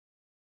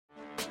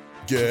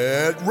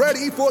Get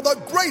ready for the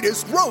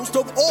greatest roast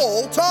of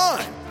all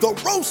time, the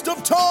Roast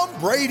of Tom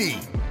Brady,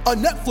 a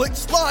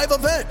Netflix live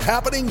event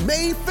happening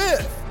May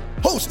 5th.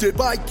 Hosted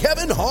by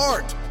Kevin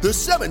Hart, the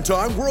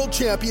 7-time world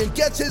champion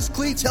gets his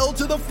cleats held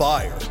to the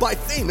fire by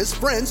famous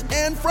friends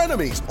and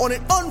frenemies on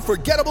an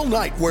unforgettable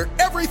night where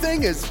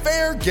everything is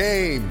fair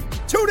game.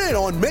 Tune in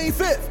on May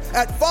 5th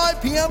at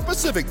 5 p.m.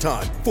 Pacific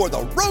time for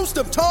the Roast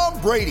of Tom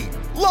Brady,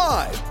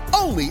 live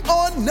only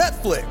on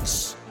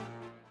Netflix.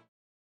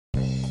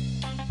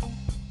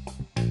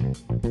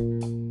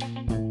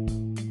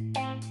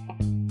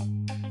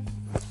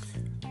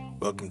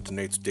 Welcome to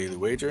Nate's Daily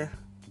Wager.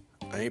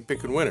 I ain't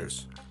picking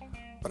winners,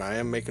 but I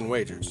am making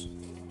wagers.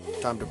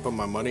 Time to put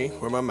my money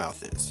where my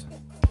mouth is.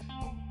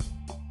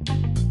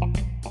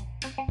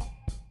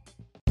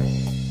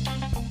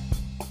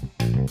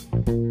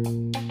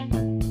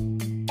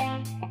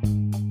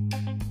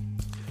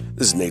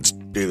 This is Nate's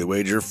Daily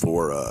Wager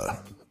for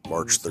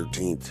March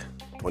 13th,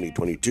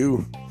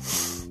 2022.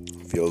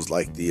 Feels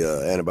like the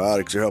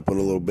antibiotics are helping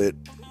a little bit,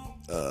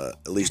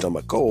 at least on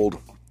my cold.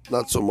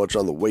 Not so much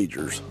on the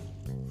wagers.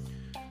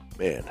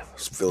 Man, I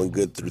was feeling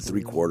good through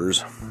 3 quarters.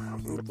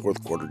 The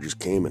 4th quarter just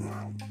came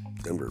and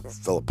Denver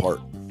fell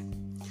apart.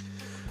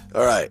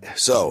 All right,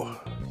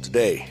 so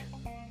today,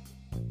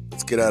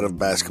 let's get out of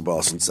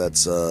basketball since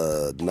that's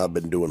not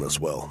been doing us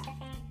well.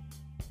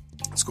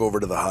 Let's go over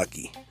to the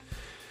hockey.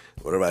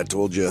 What have I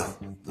told you?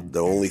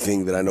 The only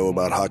thing that I know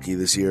about hockey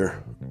this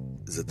year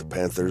is that the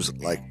Panthers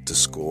like to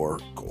score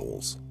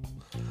goals.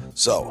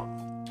 So,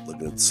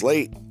 looking at the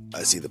slate,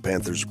 I see the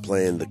Panthers are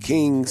playing the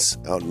Kings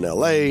out in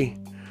LA.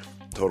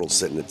 Total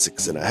sitting at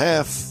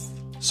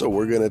 6.5. So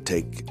we're going to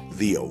take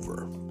the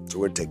over. So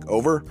we're going to take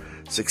over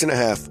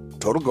 6.5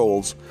 total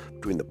goals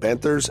between the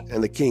Panthers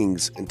and the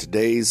Kings in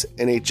today's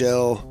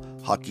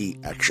NHL hockey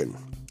action.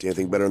 See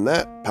anything better than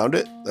that? Pound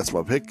it. That's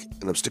my pick,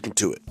 and I'm sticking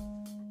to it.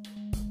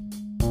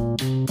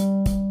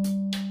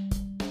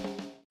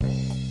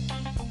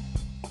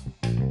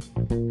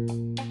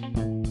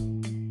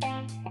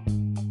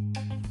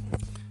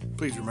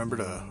 Please remember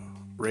to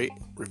rate,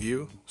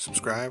 review,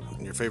 subscribe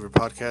in your favorite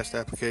podcast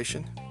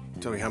application.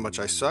 Tell me how much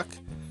I suck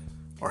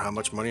or how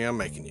much money I'm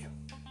making you.